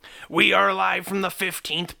We are live from the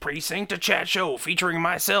 15th Precinct, a chat show featuring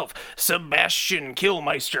myself, Sebastian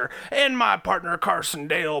Killmeister, and my partner Carson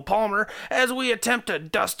Dale Palmer, as we attempt to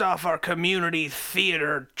dust off our community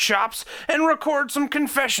theater chops and record some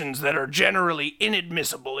confessions that are generally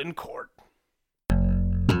inadmissible in court.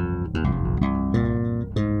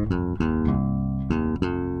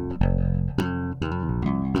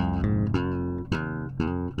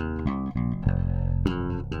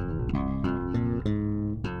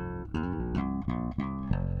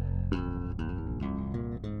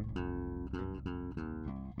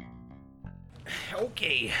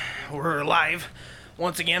 Okay, we're live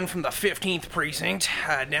once again from the 15th Precinct,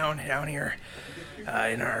 down here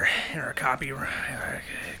in our conference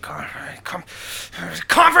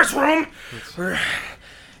room.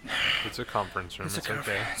 It's a conference room. It's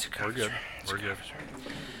okay. We're good.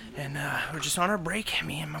 And we're just on our break,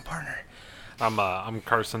 me and my partner. I'm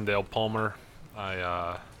Carson Dale Palmer.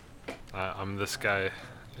 I'm this guy.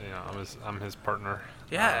 You know, I'm his partner.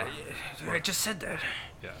 Yeah, I just said that.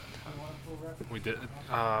 Yeah. We did.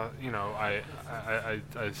 You know, I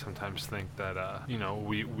sometimes think that you know,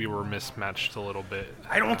 we were mismatched a little bit.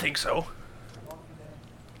 I don't think so.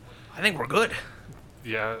 I think we're good.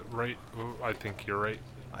 Yeah, right. I think you're right.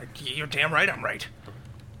 You're damn right I'm right.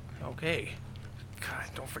 Okay. God,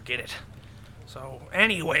 don't forget it. So,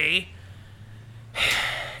 anyway.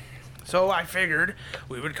 So I figured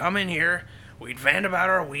we would come in here, we'd vent about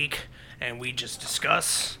our week, and we'd just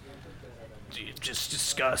discuss. I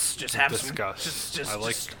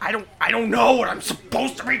don't know what I'm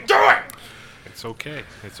supposed to be doing. It's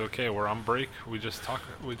okay. We're on break. We just talk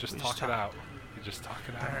it out.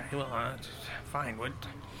 All right. Well, fine. What?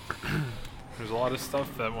 There's a lot of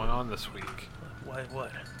stuff that went on this week. What?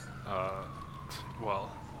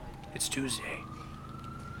 Well, it's Tuesday.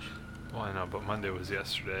 Well, I know, but Monday was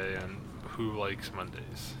yesterday, and who likes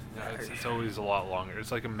Mondays? Yeah, it's always a lot longer.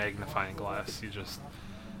 It's like a magnifying glass.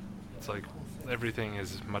 It's like everything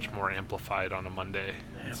is much more amplified on a Monday.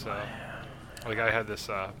 So, like I had this,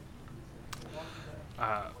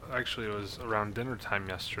 actually it was around dinner time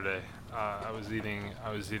yesterday. I was eating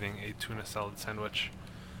a tuna salad sandwich,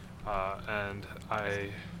 and I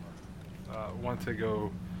went to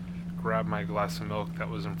go grab my glass of milk that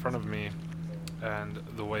was in front of me, and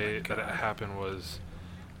the way that it happened was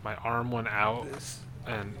my arm went out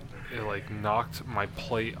and it like knocked my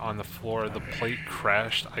plate on the floor. The plate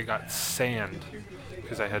crashed. I got sand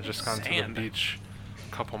because I had just gone to the beach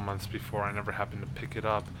a couple months before. I never happened to pick it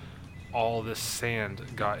up. All this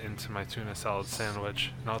sand got into my tuna salad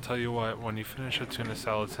sandwich. And I'll tell you what, when you finish a tuna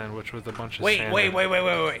salad sandwich with a bunch of sand... Wait.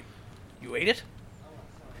 You ate it?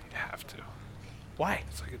 You have to. Why?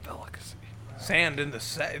 It's like a delicacy. Sand in the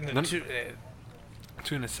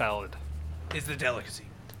tuna salad is the delicacy.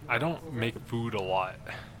 I don't make food a lot.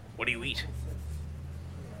 What do you eat?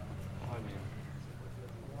 Well, I mean,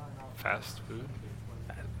 fast food.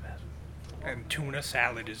 And tuna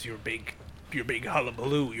salad is your big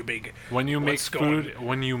hullabaloo, your big... When you make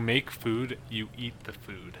food, you eat the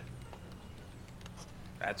food.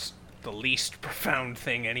 That's the least profound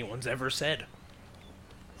thing anyone's ever said.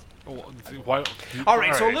 Well, all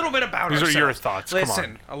right, so a little bit about ourselves. These are your thoughts.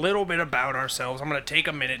 Listen, a little bit about ourselves. I'm going to take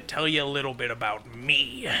a minute, tell you a little bit about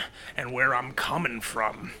me and where I'm coming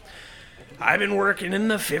from. I've been working in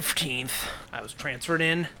the 15th. I was transferred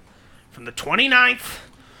in from the 29th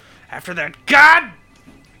after that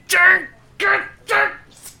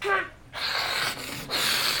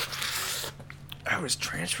I was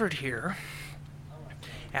transferred here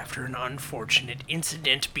after an unfortunate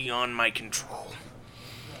incident beyond my control.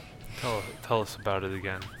 Tell us about it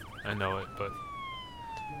again. I know it, but...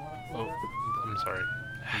 Oh, I'm sorry.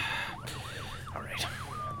 Alright,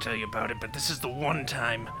 I'll tell you about it, but this is the one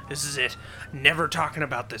time. This is it. Never talking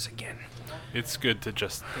about this again. It's good to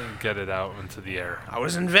just get it out into the air. I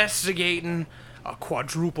was investigating a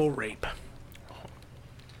quadruple rape.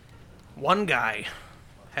 One guy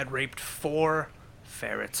had raped 4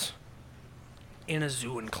 ferrets in a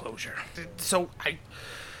zoo enclosure. So I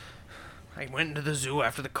went into the zoo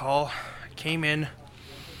after the call. I came in.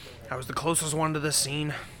 I was the closest one to the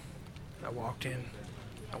scene. I walked in.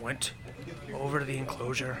 I went over to the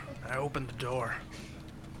enclosure. I opened the door.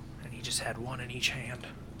 And he just had one in each hand.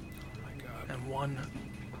 Oh my God. And one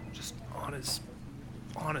just on his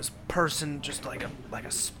person, just like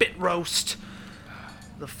a spit roast.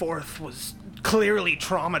 The 4th was clearly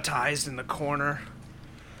traumatized in the corner.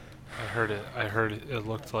 I heard it. It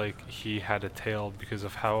looked like he had a tail because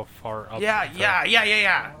of how far up.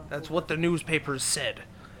 Yeah. That's what the newspapers said.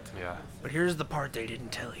 Yeah. But here's the part they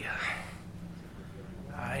didn't tell you.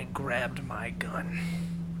 I grabbed my gun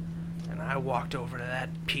And I walked over to that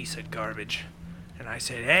piece of garbage, and I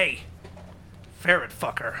said, "Hey, ferret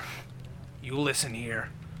fucker, you listen here."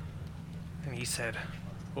 And he said,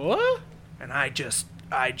 "What?" And I just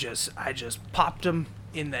popped him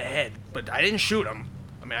in the head, but I didn't shoot him.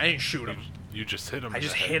 I mean, I didn't shoot him. You just hit him. I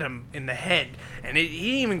just hit him in the head, and he didn't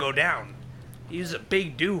even go down. He was a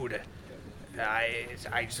big dude.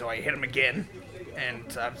 So I hit him again,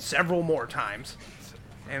 and several more times.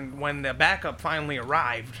 And when the backup finally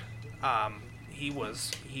arrived, he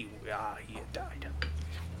had died.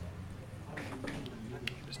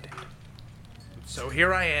 He was dead. So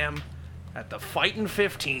here I am, at the fightin'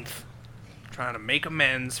 15th, trying to make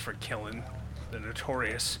amends for killing the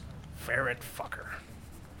notorious ferret fucker.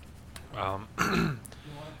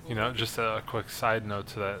 Just a quick side note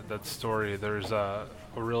to that story. There's a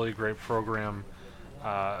really great program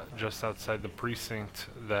just outside the precinct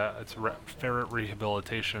that it's ferret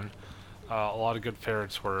rehabilitation. A lot of good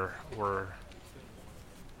ferrets were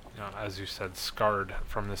as you said, scarred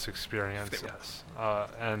from this experience. Yes,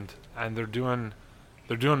 and they're doing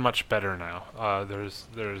much better now.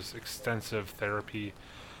 There's extensive therapy.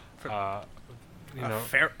 A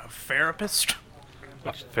therapist?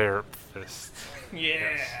 A therapist. Yeah,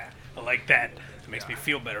 Yes. I like that. It makes me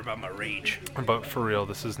feel better about my rage. But for real,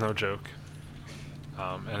 this is no joke.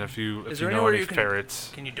 And if you Is there know anywhere any you can-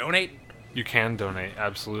 ferrets, Can you donate? you can donate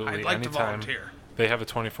absolutely I'd like to anytime. volunteer. They have a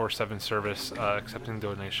 24/7 service, accepting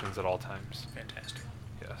donations at all times. Fantastic.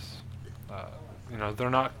 Yes. They're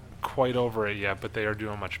not quite over it yet, but they are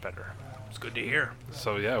doing much better. It's good to hear.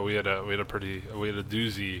 So yeah, we had a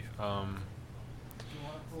doozy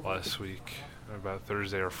last week, about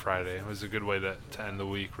Thursday or Friday. It was a good way to end the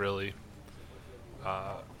week, really.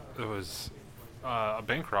 It was a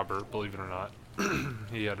bank robber, believe it or not.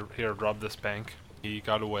 He had robbed this bank. He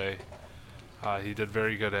got away. He did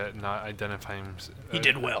very good at not identifying. He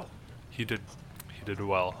did well. He did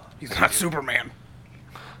well. He's not Superman.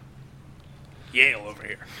 Yale over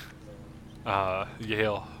here.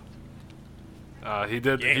 Yale. He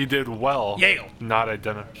did well. Yale.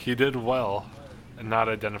 He did well, not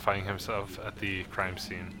identifying himself at the crime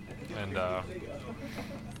scene, and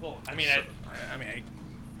Well, I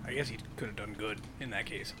guess he could have done good in that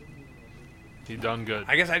case. he done good.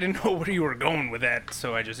 I guess I didn't know where you were going with that,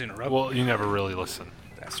 so I just interrupted. Well, you never really listen.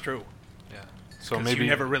 That's true. Yeah. So 'Cause maybe you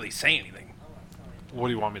never really say anything. What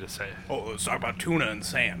do you want me to say? Oh, let's talk about tuna and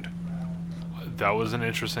sand. That was an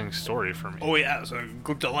interesting story for me. Oh yeah, it was a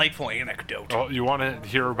good, delightful anecdote. Oh, you want to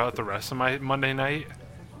hear about the rest of my Monday night?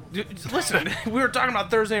 Listen, we were talking about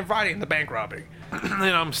Thursday and Friday in the bank robbing. And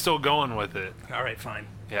I'm still going with it. All right, fine.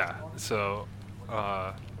 Yeah. So,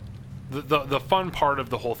 the fun part of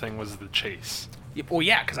the whole thing was the chase. Well,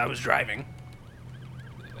 yeah, because I was driving.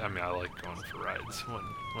 I mean, I like going for rides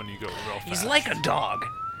when you go real fast. He's like a dog.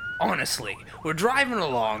 Honestly, we're driving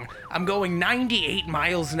along. I'm going 98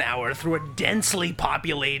 miles an hour through a densely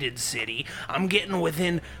populated city. I'm getting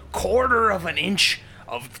within quarter of an inch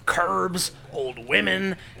of curbs, old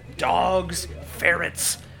women, dogs,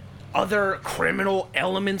 ferrets, other criminal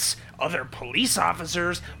elements, other police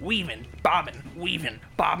officers, weaving, bobbing,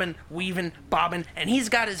 and he's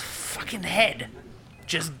got his fucking head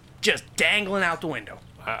just dangling out the window.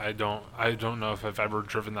 I don't know if I've ever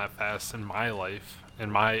driven that fast in my life. In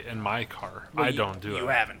my car, Well, I don't do it. You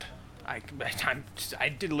haven't. I've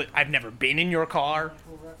never been in your car.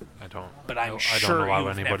 I don't. But I'm I sure don't allow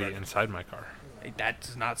you've anybody never- inside my car.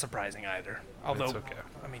 That's not surprising either. Although, It's okay.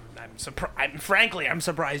 I mean, I'm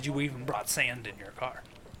surprised you even brought sand in your car.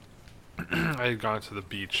 I had gone to the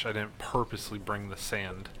beach. I didn't purposely bring the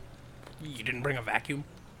sand. You didn't bring a vacuum.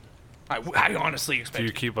 I honestly Do expect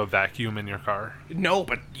you keep a vacuum in your car? No,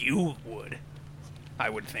 but you would. I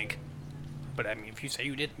would think. But I mean, if you say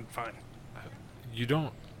you did, fine. You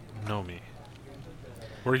don't know me.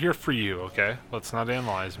 We're here for you, okay? Let's not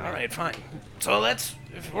analyze me. All right, fine. So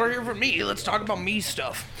if we're here for me, let's talk about me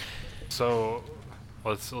stuff. So,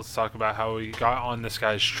 let's talk about how we got on this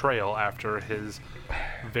guy's trail after his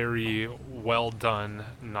very well done,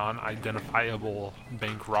 non-identifiable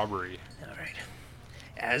bank robbery. All right.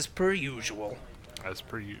 As per usual. As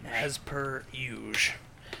per usual. As per usual.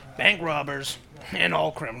 Bank robbers, and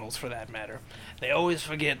all criminals for that matter, they always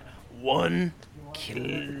forget one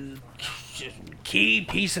key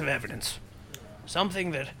piece of evidence.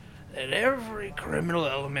 Something that every criminal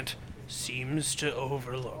element seems to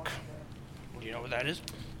overlook. Do you know what that is?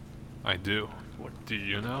 I do. What? Do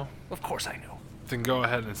you know? Of course I know. Then go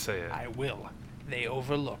ahead and say it. I will. They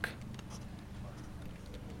overlook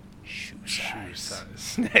shoe size.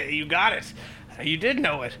 Shoe size. You got it. You did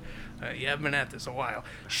know it. You have been at this a while.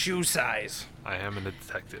 Shoe size. I am a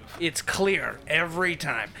detective. It's clear every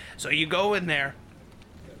time. So you go in there,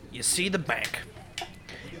 you see the bank.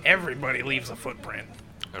 Everybody leaves a footprint.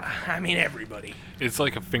 I mean, everybody. It's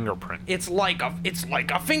like a fingerprint. It's like a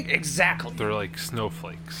finger. Exactly. They're like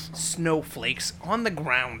snowflakes. Snowflakes on the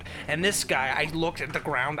ground. And this guy, I looked at the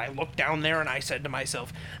ground, I looked down there, and I said to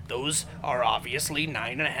myself, those are obviously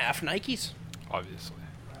 9.5 Nikes. Obviously.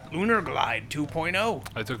 Lunar Glide 2.0.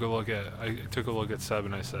 I took a look at Seb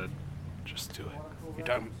and I said, just do it. You're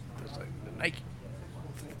talking like the Nike.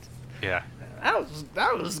 Yeah.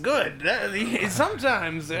 That was good.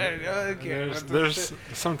 Sometimes okay. There's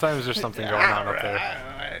sometimes there's something going on up there.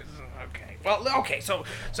 Okay. Well, okay. So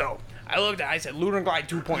I looked at. I said Lunar Glide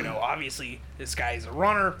 2.0. Obviously, this guy's a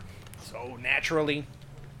runner, so naturally,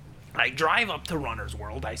 I drive up to Runner's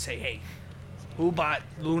World. I say, hey, who bought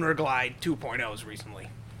Lunar Glide 2.0s recently?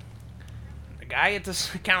 The guy at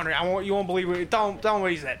the counter. You won't believe it. Tell him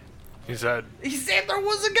what he said. He said there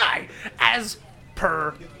was a guy as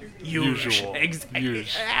per usual.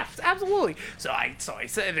 Absolutely. So I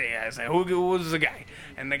said, who was the guy?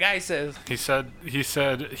 And the guy says, he said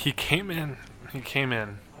he came in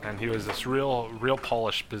and he was this real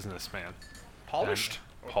polished businessman. Polished?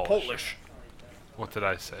 Polish. What did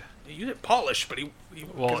I say? You did polish, but I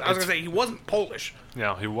was gonna say he wasn't Polish.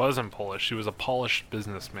 No, he wasn't Polish. He was a polished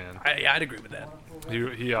businessman. I'd agree with that.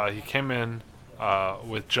 He came in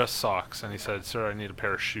with just socks and he said, "Sir, I need a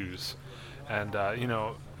pair of shoes." And I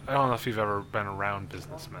don't know if you've ever been around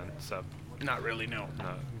businessmen, so. Not really, no.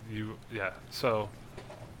 No, yeah. So,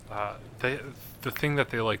 the thing that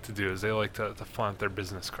they like to do is they like to flaunt their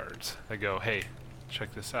business cards. They go, "Hey,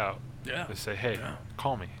 check this out." Yeah. They say, "Hey,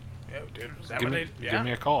 call me. Yeah, dude. Is that Give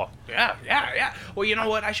me a call." Yeah. Well, you know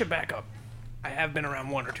what? I should back up. I have been around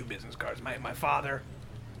one or two business cards. My father,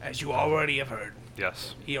 as you already have heard,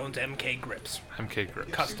 Yes. he owns MK Grips. MK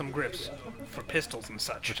Grips. Custom grips for pistols and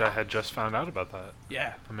such. Which I had just found out about that.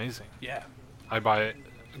 Yeah. Amazing. Yeah. I buy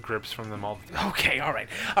grips from them all the time. Okay, all right.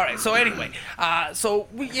 So anyway, so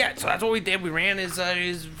that's what we did. We ran his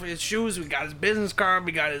shoes. We got his business card.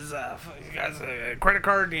 We got his credit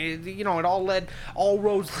card. It all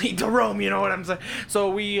roads lead to Rome. You know what I'm saying? So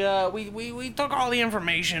we took all the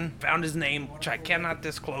information, found his name, which I cannot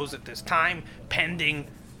disclose at this time, pending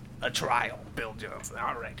a trial. Bill Johnson.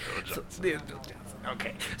 All right. Bill Johnson.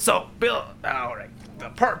 Okay. So Bill. All right. The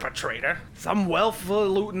perpetrator, some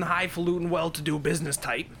highfalutin, well-to-do business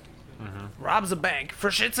type, robs a bank for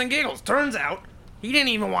shits and giggles. Turns out he didn't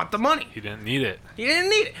even want the money. He didn't need it.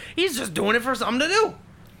 He's just doing it for something to do.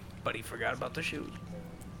 But he forgot about the shoes.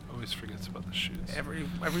 Always forgets about the shoes. Every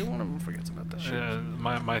one of them forgets about the shoes.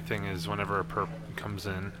 My thing is whenever a perp comes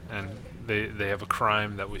in and they have a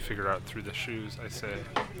crime that we figure out through the shoes, I say,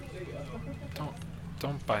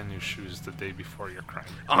 don't buy new shoes the day before your crime.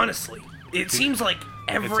 Honestly, it seems like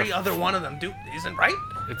every other one of them isn't right.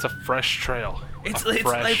 It's a fresh trail. It's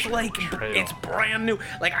brand new.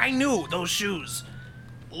 Like I knew those shoes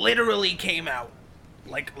literally came out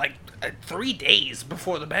like 3 days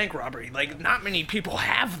before the bank robbery. Like not many people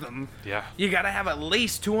have them. Yeah. You gotta have at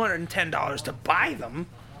least $210 to buy them.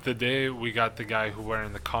 The day we got the guy who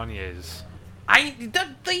wearing the Kanye's. The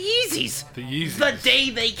Yeezys. The Yeezys. The day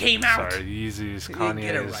they came out. Sorry, Yeezys, Kanye's.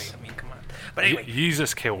 Get it right. I mean, come on. But anyway.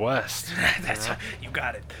 Yeezus K West. That's you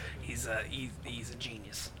got it. He's a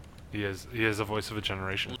genius. He is the voice of a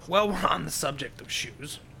generation. Well, we're on the subject of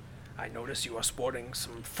shoes. I notice you are sporting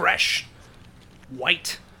some fresh,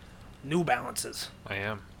 white New Balances. I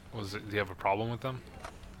am. Do you have a problem with them?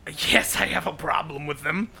 Yes, I have a problem with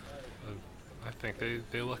them. I think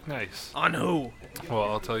they look nice. On who? Well,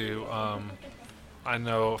 I'll tell you, I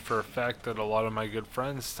know for a fact that a lot of my good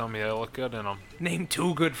friends tell me I look good in them. Name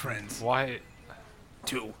 2 good friends. Why?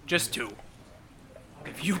 2. Just 2.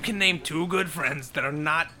 If you can name 2 good friends that are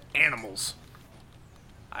not animals,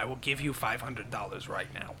 I will give you $500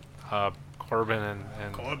 right now. Corbin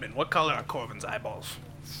and... Corbin. What color are Corbin's eyeballs?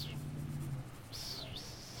 I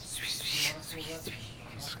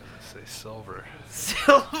was gonna say silver.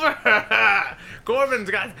 Silver! Corbin's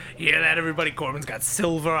got... Hear that, everybody? Corbin's got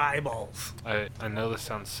silver eyeballs. I know this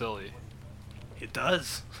sounds silly. It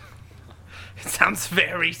does. It sounds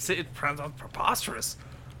very... It sounds preposterous.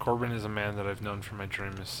 Corbin is a man that I've known from my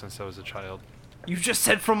dreams since I was a child. You just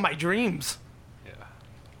said from my dreams. Yeah.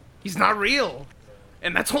 He's not real.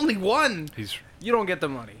 And that's only one. You don't get the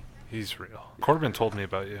money. He's real. Corbin told me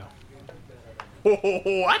about you.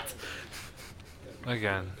 What?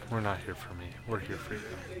 Again, we're not here for me. We're here for you.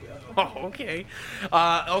 Oh, okay.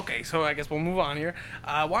 Okay, so I guess we'll move on here.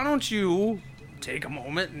 Why don't you take a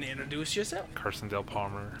moment and introduce yourself? Carson Dale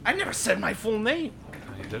Palmer. I never said my full name.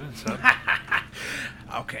 He didn't, Seb.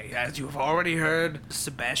 Okay, as you've already heard,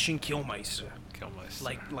 Sebastian Killmeister. Killmeister.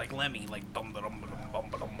 Like Lemmy, like dum dum dum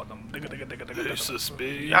dum dum dum digga digga digga digga Ace digga. of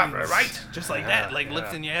Spades. Yeah, right. Just like that, Yeah, like yeah.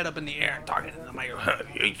 lifting your head up in the air and talking to the microphone.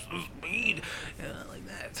 Ace of Spades. Yeah, like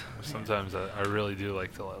that. Sometimes I really do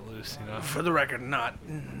like to let loose, you know? For the record, not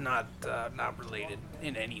related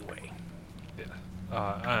in any way. Yeah.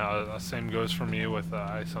 I don't know, same goes for me with,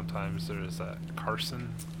 sometimes there's that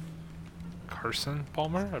Carson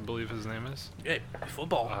Palmer, I believe his name is. Yeah,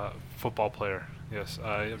 football. Football player, yes.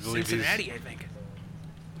 I believe Cincinnati, I think.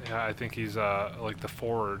 Yeah, I think he's like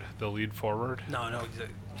the lead forward. No,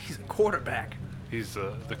 he's a quarterback. He's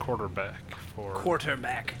the quarterback for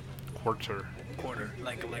Quarterback. quarter. Quarter,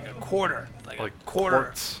 like a quarter, like a Like quarter,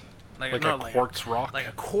 quartz. like Like no, a like quartz rock. like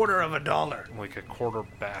a quarter of a dollar. Like a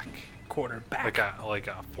quarterback. Quarterback, Like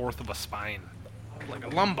a fourth of a spine. like a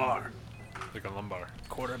lumbar. Like a lumbar.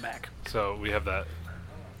 Quarterback. So we have that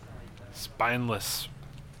spineless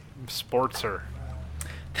sportser.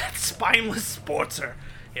 That spineless sportser.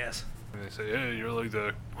 Yes. And they say, "Hey, you're like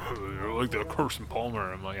the Carson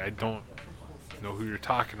Palmer." I'm like, I don't know who you're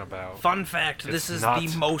talking about. Fun fact, this It's is not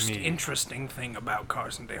the most me. interesting thing about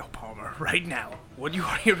Carson Dale Palmer right now. What you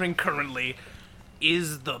are hearing currently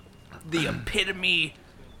is the epitome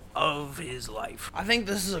of his life. I think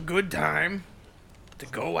this is a good time to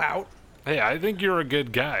go out, Hey, I think you're a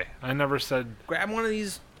good guy. I never said grab one of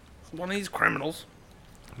these criminals,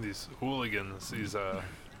 these hooligans, these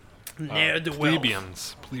ne'er do well.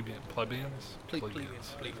 plebeians. Plebeians. Plebeians.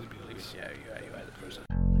 Yeah, you had the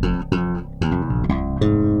person.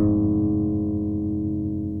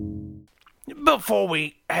 Before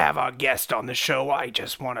we have our guest on the show, I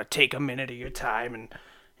just want to take a minute of your time and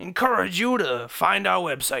encourage you to find our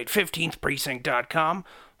website, 15thprecinct.com,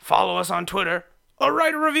 follow us on Twitter, or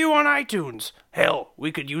write a review on iTunes. Hell,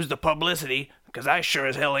 we could use the publicity, because I sure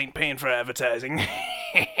as hell ain't paying for advertising.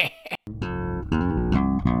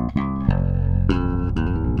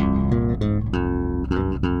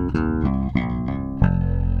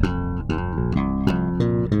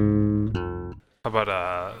 How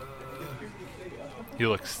about you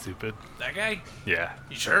look stupid. That guy? Yeah,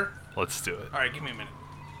 You sure? let's do it. Alright, give me a minute.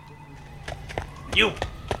 You!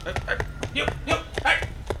 You! Hey!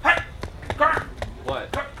 Come on!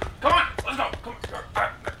 What? Come on! Let's go! Come on!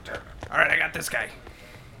 Alright, I got this guy.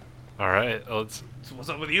 All right, let's. So what's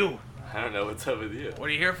up with you? I don't know what's up with you. What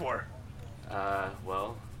are you here for?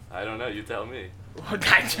 Well, I don't know. You tell me.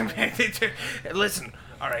 Listen,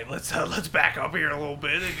 alright, let's back up here a little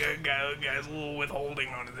bit. The guy's a little withholding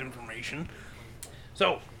on his information.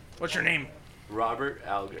 So, what's your name? Robert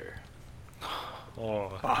Alger.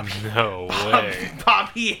 Oh, Bobby. no way.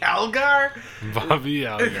 Bobby Algar? Bobby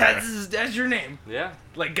Alger. That's your name. Yeah,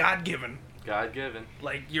 Like God-given. God given.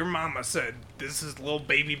 Like your mama said, this is little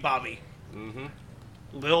baby Bobby. Mm-hmm.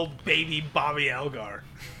 Little baby Bobby Algar.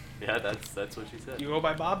 Yeah, that's what she said. You go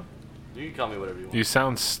by Bob? You can call me whatever you want. You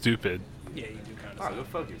sound stupid. Yeah, you do kind Oh, of. go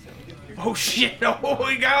fuck yourself. Oh shit! Oh,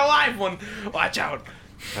 we got a live one. Watch out.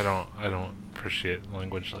 I don't appreciate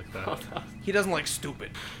language like that. He doesn't like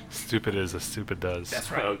stupid. Stupid is as stupid does.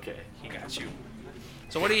 That's right. Okay. He got you.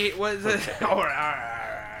 So what is it? All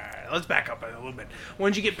right. Let's back up a little bit.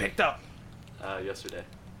 When did you get picked up? Yesterday.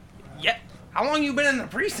 Yeah. How long you been in the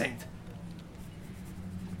precinct?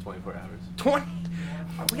 24 hours. 20.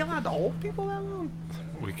 Are we allowed to hold people that long?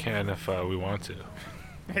 We can if we want to.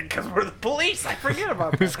 Because we're the police. I forget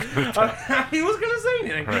about Who's that. gonna tell? He was gonna say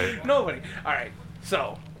anything. Right. Nobody. All right.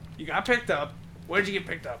 So you got picked up. Where did you get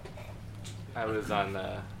picked up? I was on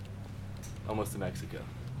almost to Mexico.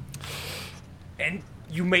 And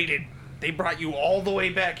you made it. They brought you all the way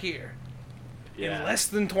back here Yeah. in less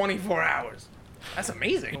than 24 hours. That's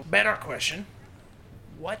amazing. Better question.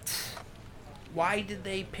 Why did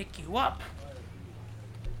they pick you up?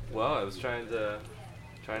 Well, I was trying to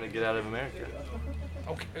get out of America.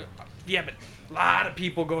 Okay. Yeah, but a lot of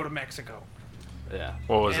people go to Mexico.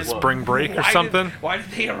 What was it, And spring break or why something? Why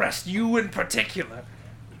did they arrest you in particular?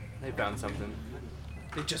 They found something.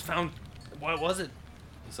 They just found, what was it?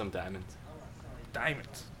 Some diamonds.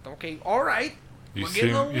 Diamonds. Okay, all right. You We're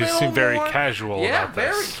getting a seem little very more- casual yeah, about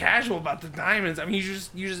very this. casual about the diamonds. I mean, you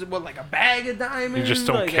just what, like a bag of diamonds? You just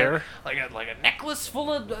don't like care? Like a necklace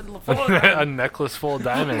full of A necklace full of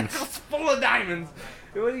diamonds. necklace full of diamonds.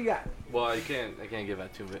 What do you got? Well, I can't give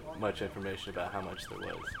out too much information about how much there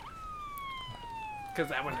was. Because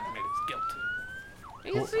that would admit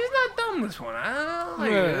his guilt. He's not dumb, this one.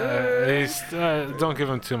 Don't give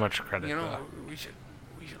him too much credit. You know, though. we should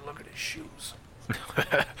look at his shoes.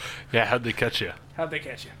 Yeah, how'd they catch you? How'd they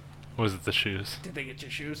catch you? Was it the shoes? Did they get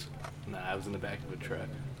your shoes? Nah, I was in the back of a truck.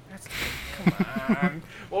 That's, come on.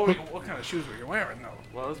 What kind of shoes were you wearing, though?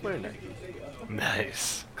 Well, I was wearing Nikes.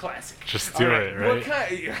 Nice. Classic. Just do it, What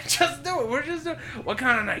right? just do it. We're just doing. What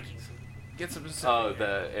kind of Nikes? Get some. Oh,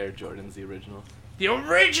 the Air Jordans, the original. The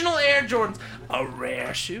original Air Jordans, a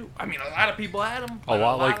rare shoe. I mean, a lot of people had them. A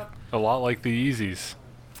lot like the Yeezys.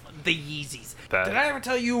 The Yeezys. That- Did I ever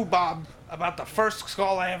tell you, Bob, about the first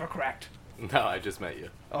skull I ever cracked? No, I just met you.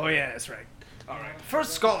 Oh yeah, that's right. All right.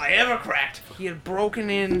 First skull I ever cracked. He had broken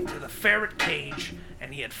into the ferret cage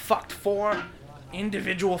and he had fucked 4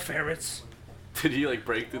 individual ferrets. Did you like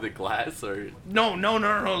break through the glass or? No.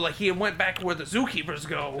 Like he went back where the zookeepers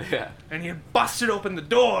go. Yeah. And he had busted open the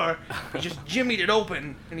door. He just jimmied it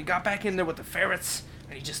open and he got back in there with the ferrets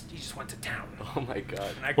and he just went to town. Oh my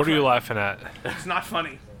god. And I What are you cried. laughing at? It's not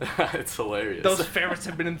funny. It's hilarious. Those ferrets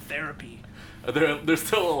have been in therapy. They're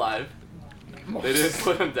still alive. Most- They didn't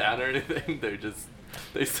put them down or anything.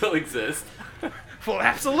 They still exist. Well,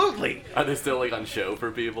 absolutely. Are they still like on show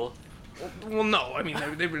for people? Well, no. I mean,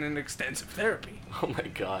 they've been in extensive therapy. Oh my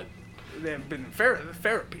god. They've been in therapy.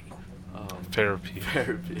 Therapy. Therapy.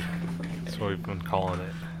 That's what we've been calling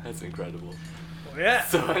it. That's incredible. Well, yeah.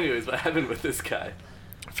 So, anyways, what happened with this guy?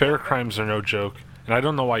 Ferret crimes are no joke, and I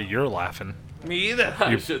don't know why you're laughing. Me either.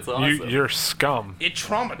 That shit's awesome. You're scum. It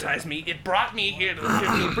traumatized me. It brought me here to the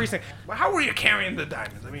 15th precinct. Well, how were you carrying the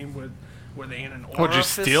diamonds? I mean, were they in an orifice? Would you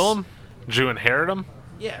steal them? Did you inherit them?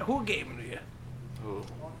 Yeah, who gave them to you? Oh,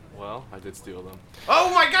 well, I did steal them.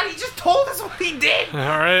 Oh my god, he just told us what he did! All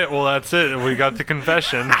right, well that's it. We got the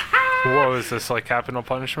confession. What was this, like capital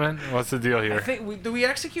punishment? What's the deal I here? think, do we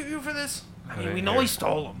execute you for this? I mean, we didn't know hear. he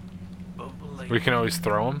stole them. But, like, We can always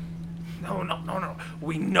throw them. No.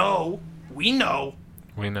 We know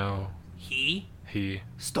We know he he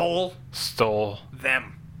stole stole.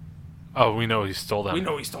 them. Oh, we know he stole them. We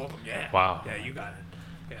know he stole them, yeah. Wow. Yeah, you got it.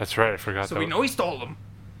 Yeah. That's right. I forgot So that. we know he stole them.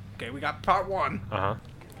 Okay, we got part 1. Uh huh.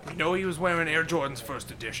 We know he was wearing Air Jordans first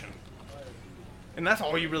edition. And that's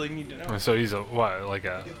all you really need to know. So he's a what? Like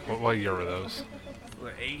a what year were those?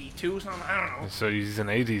 What, 82 something? I don't know. So he's an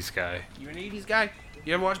 '80s guy. You an 80s guy?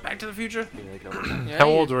 You ever watch Back to the Future? You know, like, I'm- Yeah, How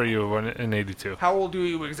you- old were you when in '82? How old are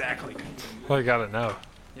you exactly? Well, I got it now.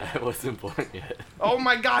 I wasn't born yet. Oh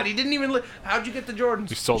my god, he didn't even how'd you get the Jordans?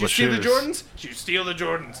 You stole Did you the steal the shoes. Jordans? Did you steal the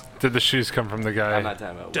Jordans? Did the shoes come from the guy? I'm not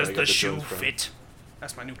talking about where Does I the got shoe Jordans from. fit?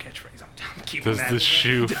 That's my new catchphrase. I'm keeping Does that. the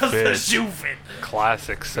shoe Does the fit? shoe fit?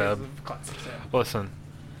 Classic Seb. Classic Seb. Listen,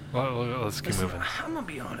 let's keep Listen, moving. I'm gonna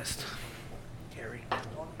be honest, Gary.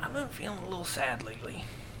 I've been feeling a little sad lately.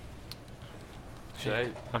 Should I?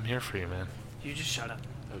 I'm here for you, man. You just shut up.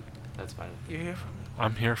 Oh, that's fine. You're here for me?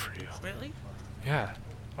 I'm here for you. Really? Yeah,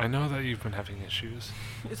 I know that you've been having issues.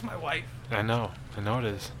 It's my wife, I know it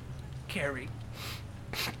is. Carrie.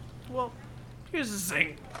 Well, here's the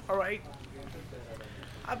thing, alright?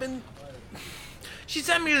 She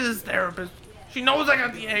sent me to this therapist. She knows I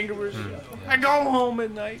got the anger issue. I go home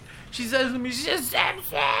at night. She says to me, she says, Sam,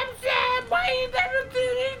 why you never do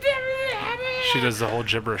it? She does the whole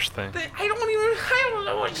gibberish thing. I don't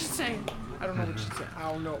know what she's saying. I don't know what she's saying.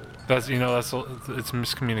 I don't know. That's it's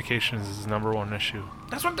miscommunication is the #1 issue.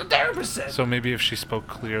 That's what the therapist said. So maybe if she spoke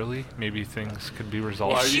clearly, maybe things could be Well,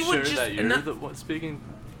 resolved. are she you would sure just that you're enough- the one speaking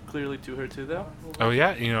clearly to her too, though? Oh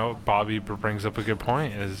yeah, Bobby brings up a good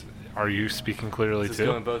point. Are you speaking clearly Is this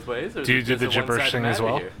going too? both ways? Or Do you is do it the just a gibberish thing one-sided as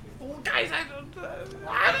matter well? here? Well, guys,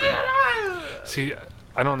 See,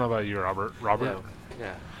 I don't know about you, Robert. Robert,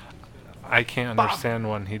 Yeah. I can't Bob. understand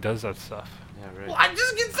when he does that stuff. Yeah, right. Well, I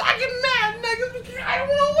just get fucking mad, nigga. I don't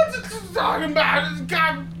know what to talking about.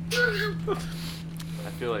 God. I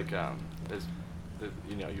feel like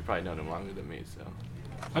you've probably known him longer than me, so.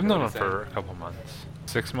 I've know known him what he's for a couple months.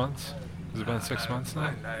 6 months? Has it been 6 months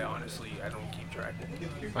now? I honestly, I don't keep track.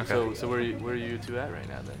 Okay. So where are you two at right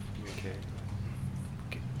now then? You and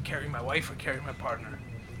Kay? Carry my wife or carry my partner?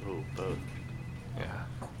 Oh, both. Yeah.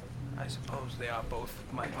 I suppose they are both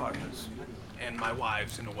my partners and my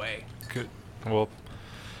wives in a way. Good. Well,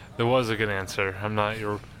 there was a good answer. I'm not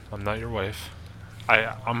your wife.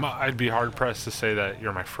 I'd be hard pressed to say that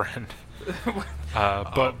you're my friend.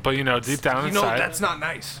 But deep down inside, that's not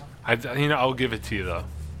nice. I'll give it to you though,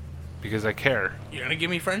 because I care. You're gonna give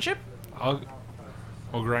me friendship? I'll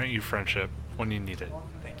grant you friendship when you need it.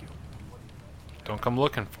 Thank you. Don't come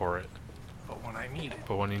looking for it, But when I need it,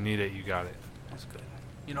 but when you need it, you got it. that's good.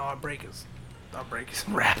 Our break is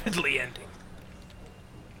rapidly ending.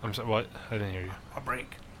 I'm sorry. What? I didn't hear you. Our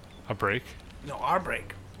break. A break? No, our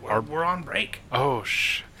break. Our- We're on break. Oh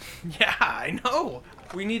shh. Yeah, I know.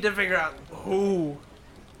 We need to figure out who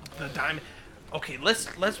the diamond. Okay, let's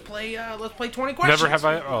play 20 questions. Never have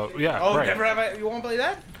I. Oh yeah. Oh, right. never have I. You want to play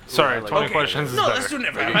that? Sorry, Like- 20 Okay. questions is No, better. let's do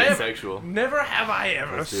never Like have it I gets ever. sexual. Never have I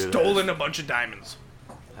ever Let's do stolen a bunch of diamonds.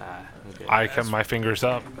 Okay. I kept my fingers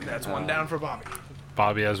up. That's one down for Bobby.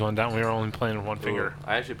 Bobby has one down. We were only playing with one Ooh, finger.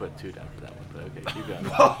 I actually put 2 down for that one, but okay, keep going.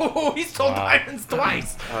 Oh, he stole Wow. diamonds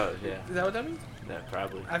twice. Oh yeah. Is that what that means? Yeah,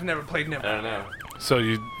 probably. I've never played never. I don't know. So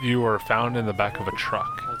you were found in the back of a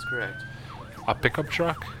truck, That's correct. a pickup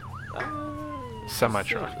truck, semi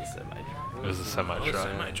Sure, truck. it's a semi-truck. It was a semi Oh, truck.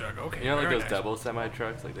 semi truck. Okay. You know, like very those nice. double semi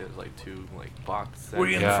trucks, like there's like 2 like box. Were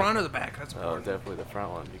you in Yeah. the front or the back? That's Oh, important. definitely the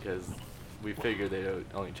front one because we figured they would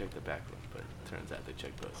only check the back one, but turns out they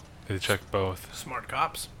check both. They checked both. Smart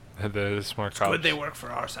cops. The smart cops. Good they work for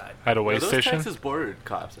our side. At a Are way those station. Texas border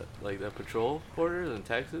cops, like the patrol borders in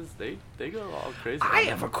Texas, they go all crazy. I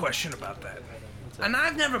have a question about that. And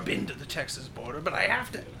I've never been to the Texas border, but I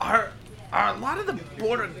have to. Are a lot of the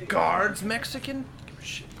border guards Mexican? Give a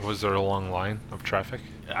shit. Was there a long line of traffic?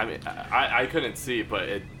 I mean, I couldn't see, but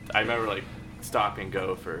I remember like stop and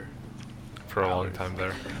go for. For a long time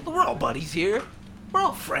there. We're all buddies here. We're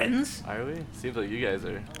all friends. Are we? Seems like you guys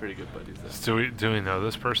are pretty good buddies. Though. Do we know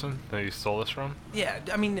this person that you stole this from? Yeah,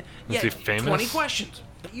 I mean, yeah. he famous? 20 questions.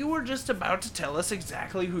 You were just about to tell us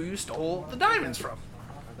exactly who you stole the diamonds from.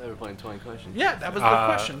 I thought we were playing 20 questions. Yeah, that was the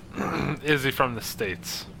question. Is he from the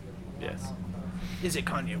States? Yes. Is it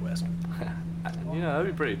Kanye West? You know, that'd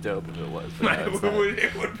be pretty dope if it was. But no, it it's not.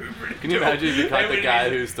 would be pretty Can you dope. imagine if you caught It the would guy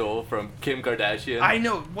be- who stole from Kim Kardashian? I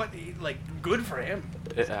know what, like, good for him,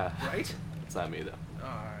 Yeah. right? It's not me though.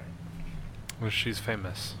 Alright. Well, she's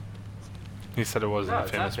famous. He said it wasn't No, a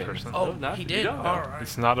it's not famous famous. person. Oh, No, not- he you did. don't know. All right.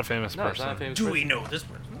 It's not a famous No, it's person. not a famous Do person. we know this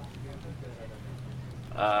person?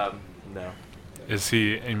 No. Is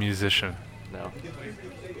he a musician? No.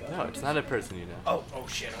 No, it's not a person you know. Oh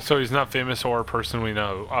shit. So he's not famous or a person we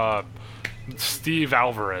know. Steve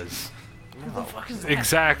Alvarez. Who the fuck is that?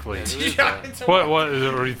 Exactly. Who is Yeah, that? it's a- What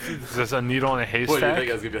is this a needle in a What, do you haystack? think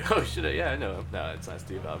I was gonna be like, oh shit, yeah, I know him. No, it's not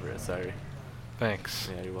Steve Alvarez, sorry. Thanks.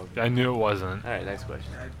 Yeah, you're welcome. I knew it wasn't. Alright, next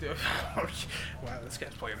question. Wow, this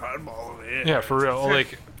guy's playing hardball over here. Yeah, for real.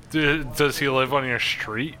 Like, does he live on your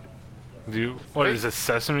street? What is it,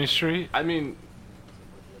 Sesame Street? I mean,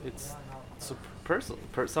 it's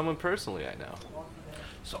a someone personally I know.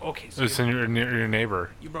 So okay, so It's in your neighbor.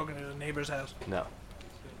 you broke into the neighbor's house. No,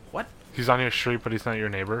 What? He's on your street, but he's not your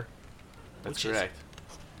neighbor. that's Which is- correct.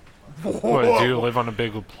 What? Do you live on a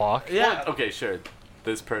big block? Yeah. Well, okay, sure.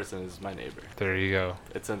 This person is my neighbor. There you go.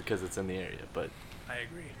 It's because it's in the area, but I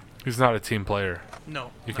agree. He's not a team player.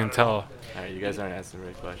 No. You not can at tell. all. alright, you guys aren't asking the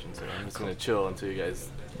right questions, so I'm just gonna chill until you guys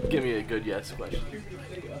give me a good yes question.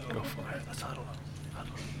 Go for Alright, let's huddle up.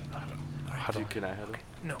 it. Can I huddle?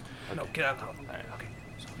 No, no, get out of the huddle. Alright. Okay.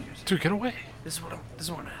 So here's, Dude, get away. this is what I'm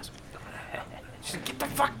gonna ask. Just get the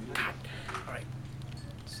fuck. God. All right.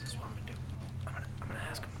 This is what I'm gonna do. I'm gonna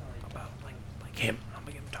ask him about like him. I'm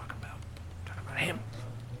gonna get him talking about him.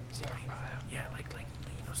 See what he- Yeah, like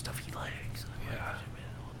you know stuff he likes. Yeah.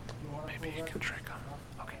 Maybe you can trick him.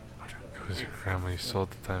 Okay, I'll try. It was your grandma. You stole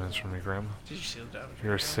the diamonds from your grandma. Did you seal down?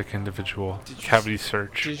 You're a sick individual. Did you Cavity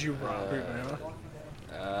search. Did you rob your grandma?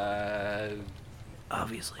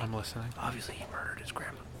 Obviously. I'm listening. Obviously, he murdered his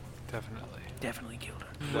grandma. Definitely. Definitely killed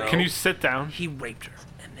her. No. Can you sit down? He raped her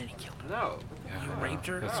and then he killed her. No. Yeah, He I know. raped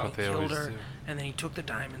her, That's and what he they killed always her, do. and then he took the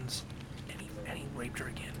diamonds, and he raped her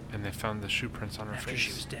again And they found the shoe prints on her after face.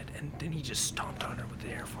 she was dead, and then he just stomped on her with the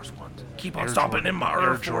Air Force Ones. Keep on Air stomping in my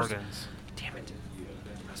Air Force. Jordans. Damn it!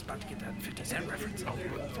 I was about to get that 50 Cent reference. Oh,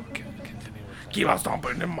 continue with Keep on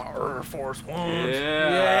stomping in my Air Force Ones.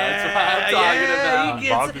 Yeah, that's what I'm talking about. He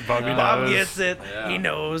gets it. Bobby Bob knows. gets it. Yeah. He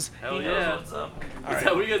knows. Hell he yeah. knows what's up. All Is right.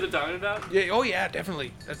 that what you guys are talking about? Yeah. Oh yeah,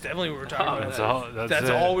 definitely. That's definitely what we were talking Oh, about. That's all. That's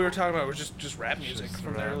it. all we were talking about. Was just rap music Just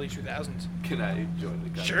from the rap. early 2000s. Can I join the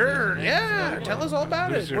conversation? Sure. Yeah. Tell us all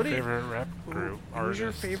about Who's it. your What do you? favorite rap group? Who's your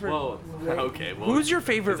Artist? favorite? Well, okay. Well, Who's your is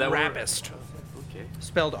favorite that what- rapist? Okay.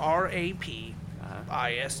 Spelled R-A-P-I-S-T.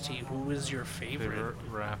 Uh-huh. Who is your favorite? Favorite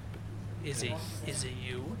rap? Is it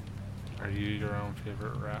you? Are you your own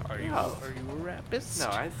favorite rap? Are you No. are you a rapist? No,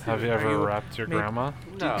 I see. Have you Are ever you rapped your maybe- grandma?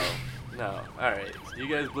 No. No. Alright. You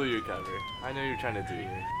guys blew your cover. I know you're trying to do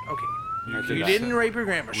here. Okay. I did You not. didn't rape your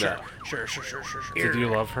grandma. Sure. No. Sure. Did you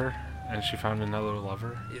love her? And she found another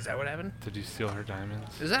lover? Is that what happened? Did you steal her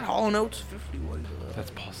diamonds? Is that Hall & Oates? 50. What is it?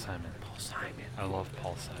 That's Paul Simon. Paul Simon. I love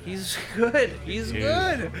Paul Simon. He's good. He's He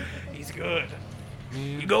good. He's good.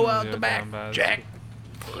 You go out the back, Jack.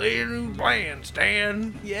 Play a new plan,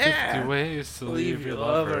 Stan. 50 Yeah. ways to leave your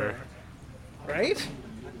lover. Right?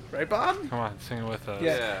 Right, Bob? Come on, sing it with us.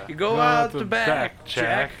 Yeah. You go out the back,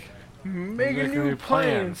 Jack. Make a new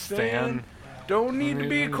plan, Stan. Don't need to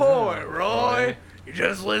be coy, Roy. You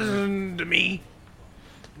just listen to me.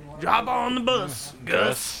 Drop on the bus,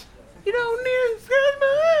 Gus. You don't need to say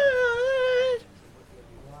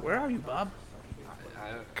much. Where are you, Bob?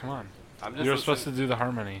 Come on. I'm just You're supposed to do the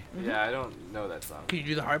harmony. Yeah, I don't know that song. Can you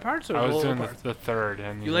do the high parts or I the was low doing parts? the third,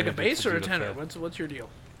 and You like a needed to bass or do a the tenor? fifth. What's your deal?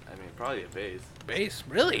 I mean, probably a bass. Bass,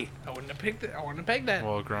 really? I wouldn't have picked it. I wouldn't have pegged that.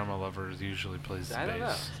 Well, Grandma Lovers usually plays the I don't know.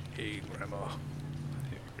 bass. Hey, grandma.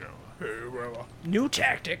 Hey, Grandma. Hey, grandma. New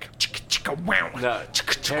tactic. No,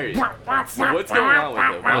 Harry. So what's going on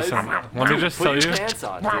with it? Why is- Listen, let me just Put tell your you, pants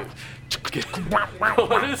on, dude.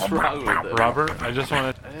 What is wrong with it? Robert. I just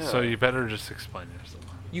want to. Yeah. So you better just explain yourself.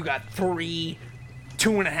 You got 3,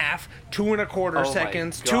 2.5, 2.25 Oh my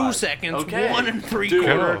seconds, God. 2 seconds, Okay. 1 and 3 Dude,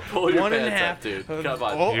 quarter, pull your 1 and a pants up, half. dude. Come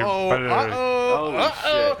on. Uh-oh, You better- uh-oh,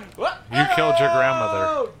 uh-oh. Holy You killed your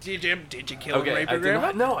grandmother. Did you kill and Okay, rape I your did grandma?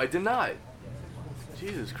 not. No, I did not.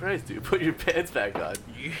 Jesus Christ, dude. Put your pants back on.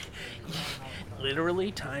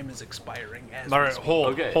 Literally, time is expiring as All we right, speak. hold,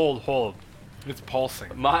 Okay. hold. It's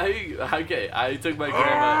pulsing. I took my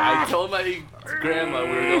grandma. I told my grandma we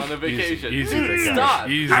were going on a vacation. Easy, big guy. Stop.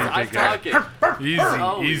 Easy, I'm big guy. talking. Easy,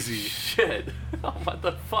 Holy easy. shit. What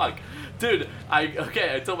the fuck? Dude, I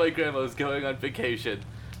told my grandma I was going on vacation.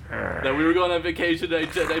 That we were going on vacation, and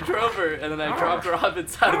I drove her, and then I dropped her off in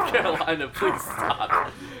South Carolina. Please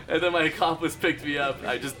stop. And then my accomplice picked me up.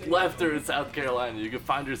 I just left her in South Carolina. You can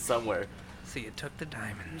find her somewhere. So you took the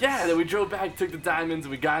diamond. Yeah, then we drove back, took the diamonds,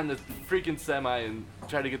 and we got in the freaking semi and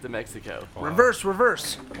tried to get to Mexico. Reverse.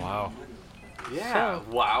 Wow. Yeah.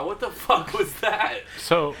 Wow, what the fuck was that?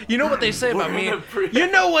 So You know what they say about We're me? in And, a pre-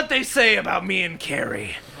 you know what they say about me and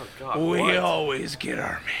Carrie? Oh god. We what? always get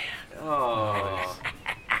our man. Oh.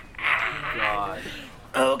 God.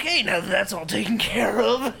 Okay, now that that's all taken care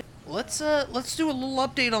of, let's do a little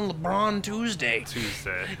update on LeBron Tuesday.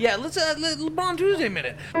 Tuesday. Yeah, let's LeBron Tuesday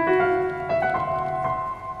minute.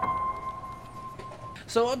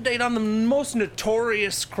 So, update on the most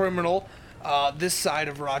notorious criminal this side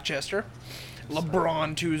of Rochester,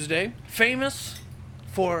 LeBron Tuesday, famous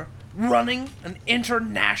for running an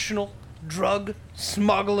international drug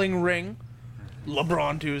smuggling ring.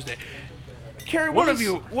 LeBron Tuesday. Carrie, what have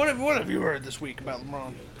you heard this week about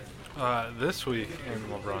LeBron? This week in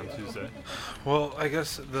LeBron Tuesday. Well, I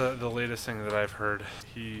guess the latest thing that I've heard,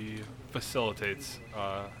 he facilitates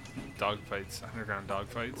dogfights, underground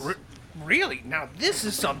dogfights. Really? Now this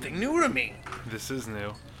is something new to me. This is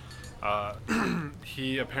new.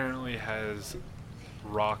 He apparently has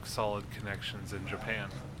rock solid connections in Japan.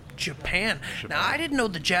 Japan. Now I didn't know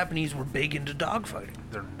the Japanese were big into dogfighting.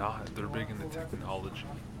 They're not. They're big into technology.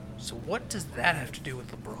 So what does that have to do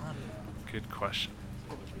with LeBron? Good question.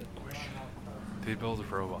 They build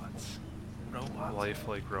robots, Robots.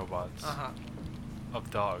 lifelike robots Uh-huh. of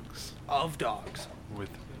dogs Of dogs. with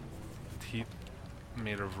teeth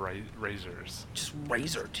made of razors. Just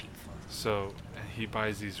razor teeth. So he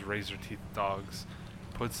buys these razor teeth dogs,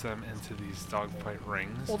 puts them into these dogfight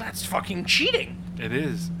rings. Well, that's fucking cheating. It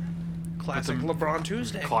is Classic LeBron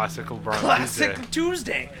Tuesday. classic LeBron Classic Tuesday.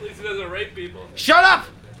 Tuesday. At least he doesn't rape people. Shut up!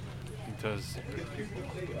 He does.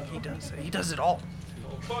 He does. He does it all.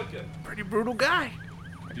 Fuck him. Pretty brutal guy.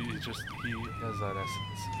 He has that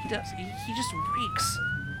essence. He does. He just reeks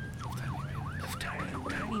of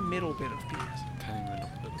tiny middle bit of penis. Tiny little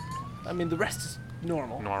bit. I mean, the rest is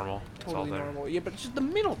normal. Normal. It's all Totally there. normal. Yeah, but just the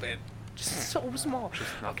middle bit. Just so small.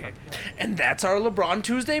 Just nothing. Okay. And that's our LeBron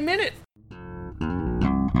Tuesday minute.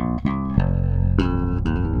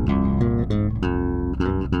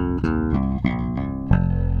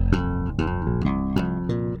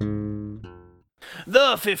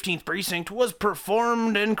 The 15th Precinct was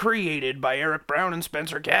performed and created by Eric Brown and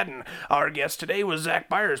Spencer Cadden. Our guest today was Zach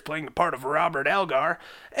Byers playing the part of Robert Algar,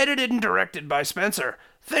 edited and directed by Spencer.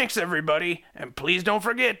 Thanks, everybody, and please don't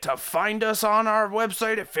forget to find us on our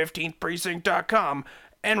website at 15thprecinct.com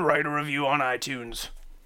and write a review on iTunes.